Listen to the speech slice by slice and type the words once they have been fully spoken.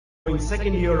in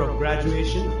second year of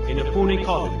graduation in a Pune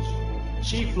college.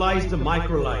 She flies the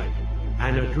microlight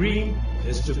and her dream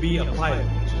is to be a pilot.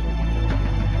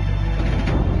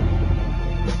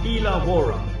 Ila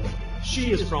Vora.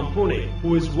 She is from Pune,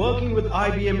 who is working with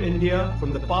IBM India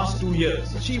from the past 2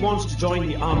 years. She wants to join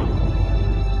the army.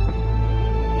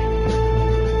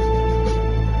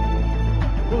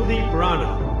 Kuldeep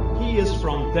Rana. He is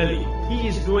from Delhi. He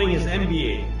is doing his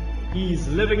MBA. He is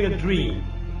living a dream,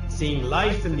 seeing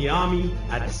life in the army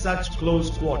at such close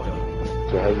quarter.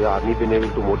 So has the army been able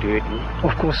to motivate you?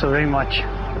 Of course, sir, very much.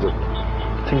 Good.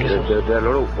 Thank you, sir. There are a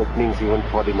lot of openings even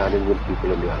for the management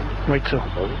people in the army. Right, sir.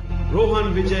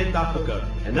 Rohan Vijay Takakar,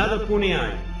 another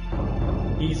Puneite.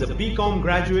 He is a BCom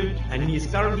graduate and he is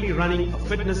currently running a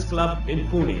fitness club in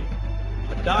Pune.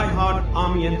 A die-hard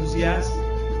army enthusiast,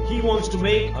 he wants to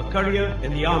make a career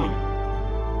in the army.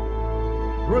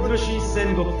 Rudrashi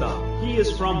Sengupta, he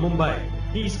is from Mumbai.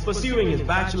 He is pursuing his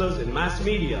bachelor's in mass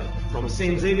media from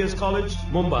St. Xavier's College,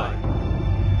 Mumbai.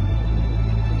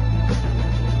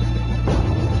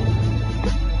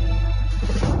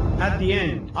 At the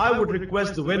end, I would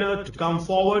request the winner to come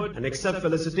forward and accept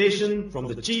felicitation from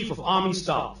the Chief of Army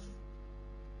Staff.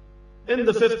 In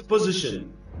the 5th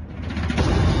position,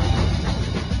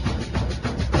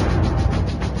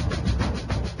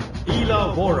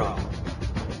 Ila Vora.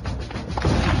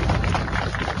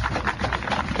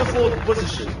 The 4th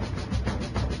position,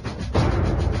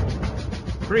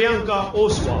 Priyanka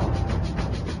Oswal.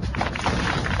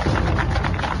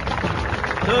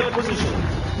 3rd position,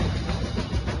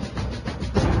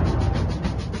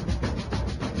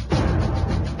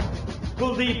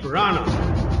 Kuldeep Rana.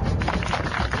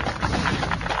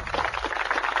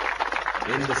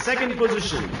 In the 2nd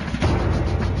position,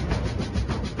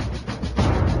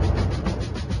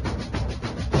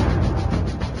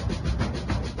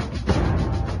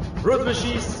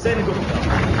 Rudrashi Sengupta.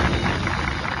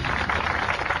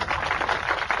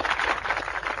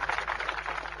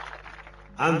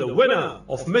 And the winner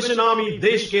of Mission Army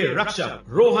Desh ke Rakshak,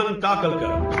 Rohan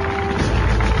Kakalkar.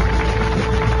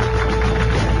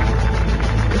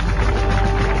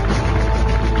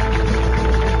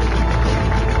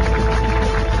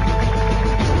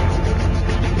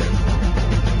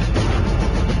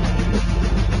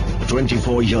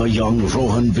 24-year young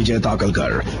Rohan Vijay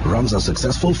Takalkar runs a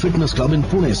successful fitness club in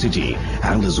Pune city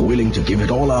and is willing to give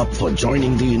it all up for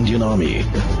joining the Indian Army.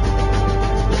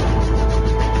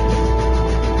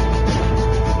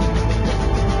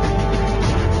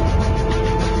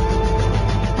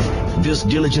 This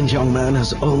diligent young man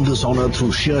has earned this honor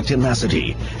through sheer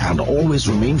tenacity and always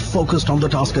remained focused on the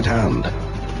task at hand.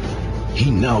 He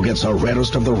now gets a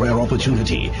rarest of the rare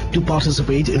opportunity to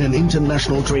participate in an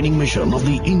international training mission of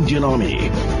the Indian Army.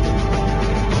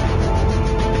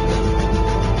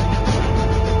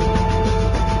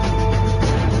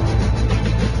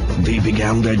 They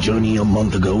began their journey a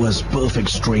month ago as perfect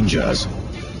strangers,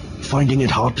 finding it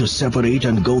hard to separate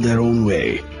and go their own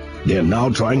way. They are now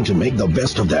trying to make the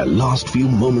best of their last few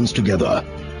moments together.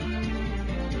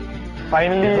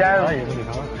 Finally,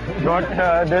 I've got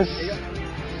this,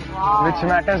 which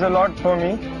matters a lot for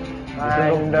me,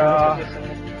 and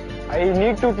I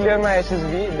need to clear my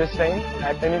SSB this time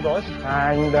at any cost,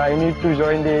 and I need to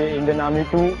join the Indian Army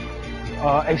to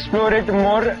explore it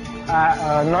more,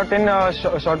 not in a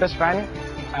shorter span,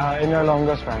 in a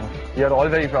longer span. We are all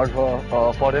very proud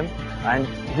for him, and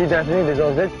he definitely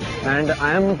deserves it, and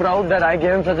I am proud that I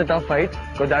gave him such a tough fight,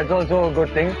 because that's also a good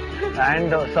thing,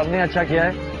 and सबने अच्छा किया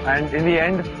है, and in the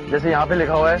end, जैसे यहाँ पे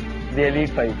लिखा हुआ है, the elite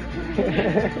fight.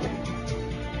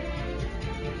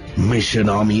 Mission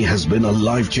Army has been a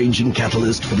life-changing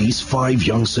catalyst for these 5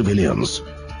 young civilians.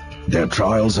 Their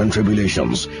trials and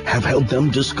tribulations have helped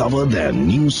them discover their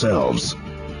new selves.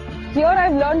 Here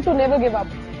I've learned to never give up.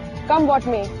 Come what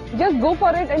may. Just go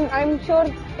for it, and I'm sure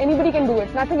anybody can do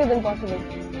it. Nothing is impossible.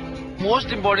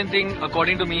 Most important thing,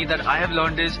 according to me, that I have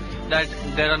learned is that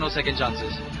there are no second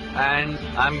chances. And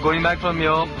I'm going back from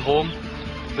here home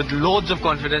with loads of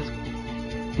confidence.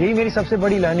 यही मेरी सबसे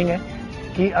बड़ी learning है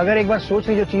कि अगर एक बार सोच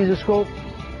ली जो चीज उसको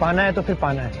पाना है तो फिर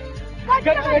पाना है.